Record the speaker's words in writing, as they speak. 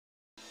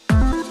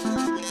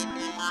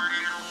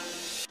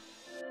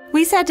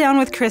We sat down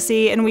with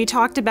Chrissy and we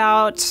talked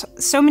about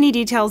so many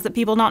details that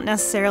people don't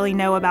necessarily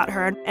know about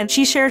her. And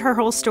she shared her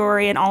whole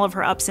story and all of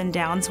her ups and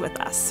downs with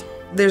us.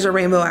 There's a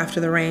rainbow after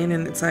the rain,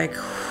 and it's like,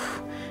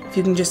 if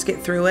you can just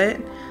get through it.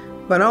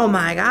 But oh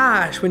my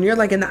gosh, when you're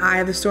like in the eye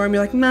of the storm,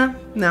 you're like, no,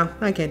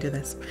 I can't do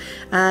this.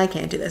 I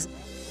can't do this.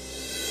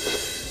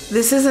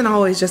 This isn't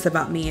always just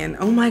about me. And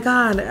oh my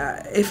God,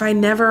 if I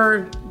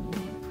never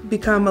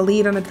become a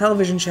lead on a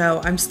television show,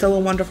 I'm still a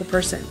wonderful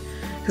person.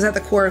 Because at the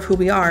core of who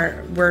we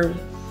are, we're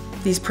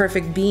these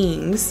perfect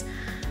beings,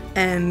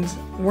 and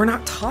we're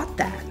not taught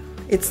that.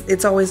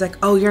 It's always like,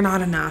 oh, you're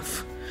not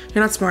enough.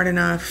 You're not smart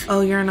enough.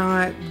 Oh, you're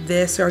not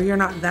this or you're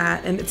not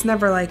that. And it's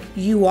never like,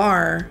 you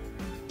are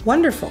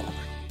wonderful.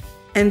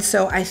 And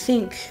so I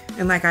think,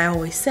 and like I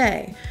always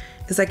say,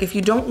 it's like if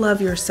you don't love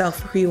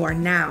yourself for who you are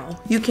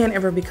now, you can't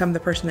ever become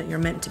the person that you're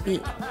meant to be.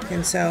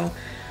 And so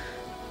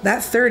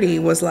that 30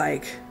 was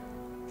like,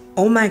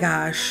 oh my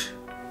gosh,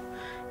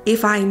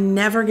 if I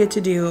never get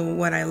to do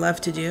what I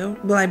love to do,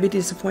 will I be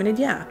disappointed?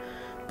 Yeah.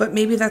 But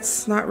maybe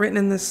that's not written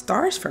in the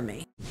stars for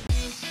me.